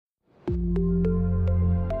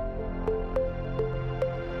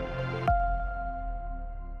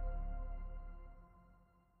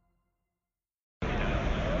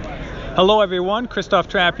Hello everyone, Christoph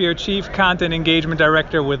Trapp here, Chief Content Engagement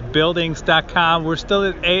Director with Buildings.com. We're still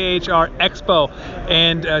at AHR Expo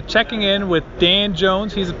and checking in with Dan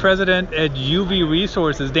Jones. He's the president at UV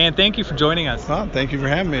Resources. Dan, thank you for joining us. Well, thank you for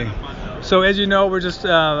having me. So as you know, we're just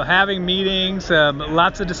having meetings,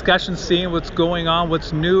 lots of discussions, seeing what's going on,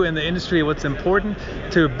 what's new in the industry, what's important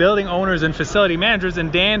to building owners and facility managers.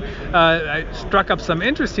 And Dan struck up some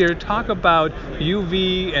interest here to talk about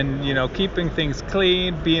UV and keeping things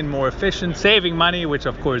clean, being more efficient, saving money, which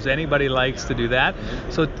of course anybody likes to do that.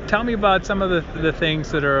 So tell me about some of the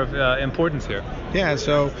things that are of importance here. Yeah,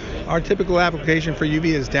 so our typical application for UV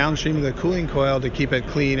is downstream of the cooling coil to keep it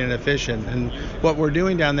clean and efficient. And what we're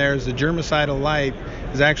doing down there is the germicidal light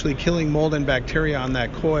is actually killing mold and bacteria on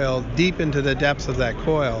that coil deep into the depths of that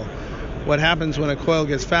coil. What happens when a coil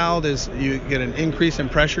gets fouled is you get an increase in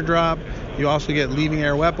pressure drop. You also get leaving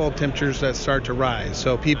air wet bulb temperatures that start to rise.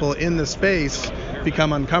 So people in the space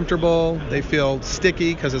become uncomfortable. They feel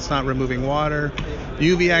sticky because it's not removing water.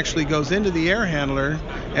 UV actually goes into the air handler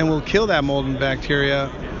and will kill that mold and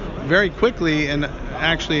bacteria very quickly and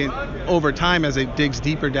actually over time as it digs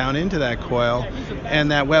deeper down into that coil,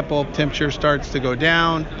 and that wet bulb temperature starts to go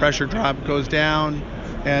down, pressure drop goes down,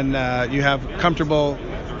 and you have comfortable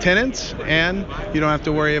tenants, and you don't have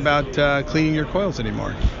to worry about cleaning your coils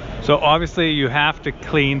anymore. So obviously you have to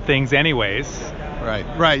clean things anyways.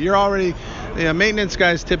 Right. You're already, maintenance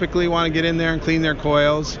guys typically want to get in there and clean their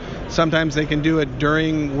coils. Sometimes they can do it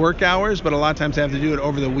during work hours, but a lot of times they have to do it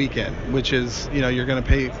over the weekend, which is, you're going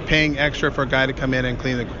to paying extra for a guy to come in and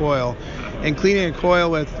clean the coil. And cleaning a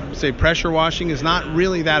coil with, say, pressure washing is not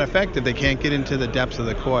really that effective. They can't get into the depths of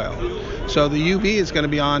the coil. So the UV is going to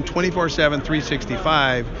be on 24/7,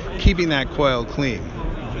 365, keeping that coil clean.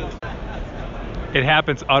 It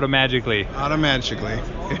happens automagically.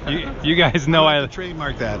 You guys know I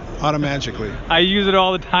trademark that, automagically. I use it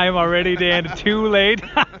all the time already, Dan. Too late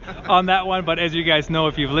on that one, but as you guys know,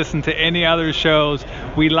 if you've listened to any other shows,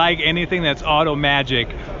 we like anything that's auto magic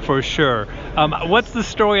for sure. What's the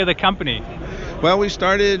story of the company? Well, we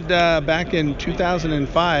started back in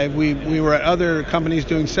 2005. We were at other companies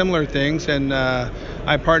doing similar things, and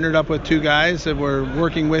I partnered up with two guys that were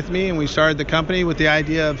working with me, and we started the company with the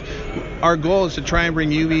idea of our goal is to try and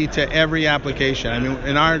bring UV to every application. I mean,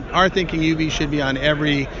 in our thinking, UV should be on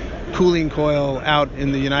every cooling coil out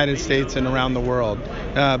in the United States and around the world.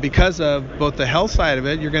 Because of both the health side of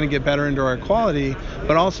it, you're going to get better indoor air quality,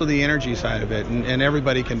 but also the energy side of it, and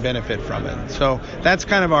everybody can benefit from it. So that's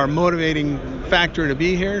kind of our motivating factor to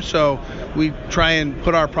be here. So we try and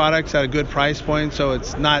put our products at a good price point, so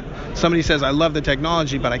it's not somebody says, I love the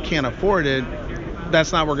technology, but I can't afford it.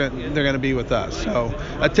 That's not where they're going to be with us. So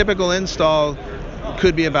a typical install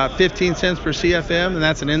could be about 15 cents per CFM, and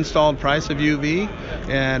that's an installed price of UV.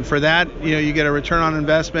 And for that, you get a return on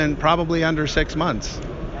investment probably under 6 months.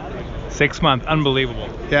 6 months, unbelievable.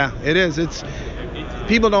 Yeah, it is.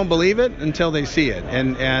 People don't believe it until they see it.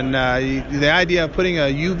 And the idea of putting a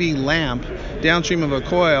UV lamp downstream of a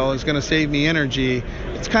coil is going to save me energy.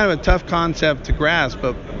 It's kind of a tough concept to grasp,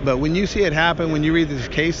 but when you see it happen, when you read these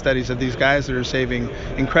case studies of these guys that are saving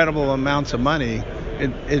incredible amounts of money,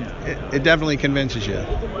 it definitely convinces you.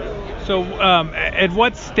 So at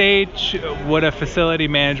what stage would a facility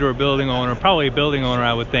manager or building owner, probably a building owner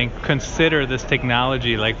I would think, consider this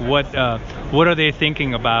technology? Like what are they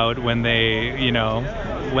thinking about when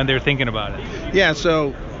they're thinking about it? Yeah,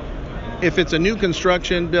 so if it's a new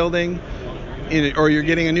construction building, or you're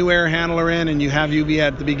getting a new air handler in and you have UV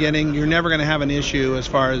at the beginning, you're never going to have an issue as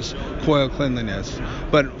far as coil cleanliness.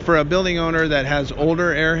 But for a building owner that has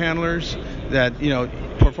older air handlers that,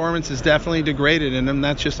 performance is definitely degraded in them,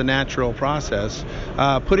 that's just a natural process.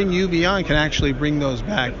 Putting UV on can actually bring those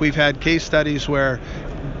back. We've had case studies where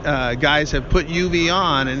guys have put UV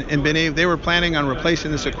on and they were planning on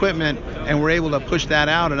replacing this equipment and were able to push that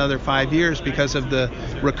out another 5 years because of the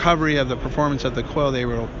recovery of the performance of the coil they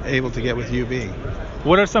were able to get with UV.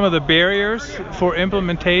 What are some of the barriers for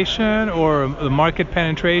implementation or the market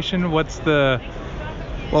penetration?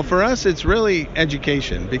 Well, for us, it's really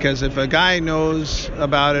education, because if a guy knows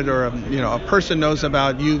about it or a person knows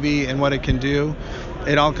about UV and what it can do,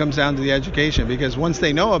 it all comes down to the education, because once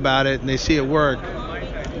they know about it and they see it work,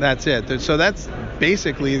 that's it. So that's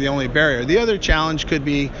basically the only barrier. The other challenge could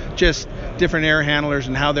be just different air handlers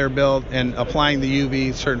and how they're built and applying the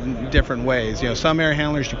UV certain different ways. Some air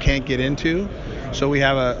handlers you can't get into, so we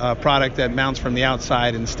have a product that mounts from the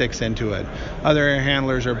outside and sticks into it. Other air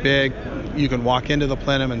handlers are big. You can walk into the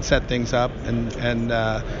plenum and set things up, and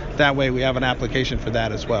that way we have an application for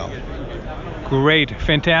that as well. Great,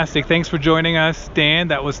 fantastic. Thanks for joining us, Dan.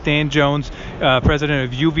 That was Dan Jones, president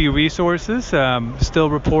of UV Resources, still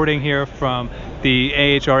reporting here from the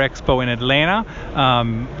AHR Expo in Atlanta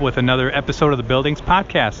with another episode of the Buildings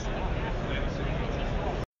Podcast.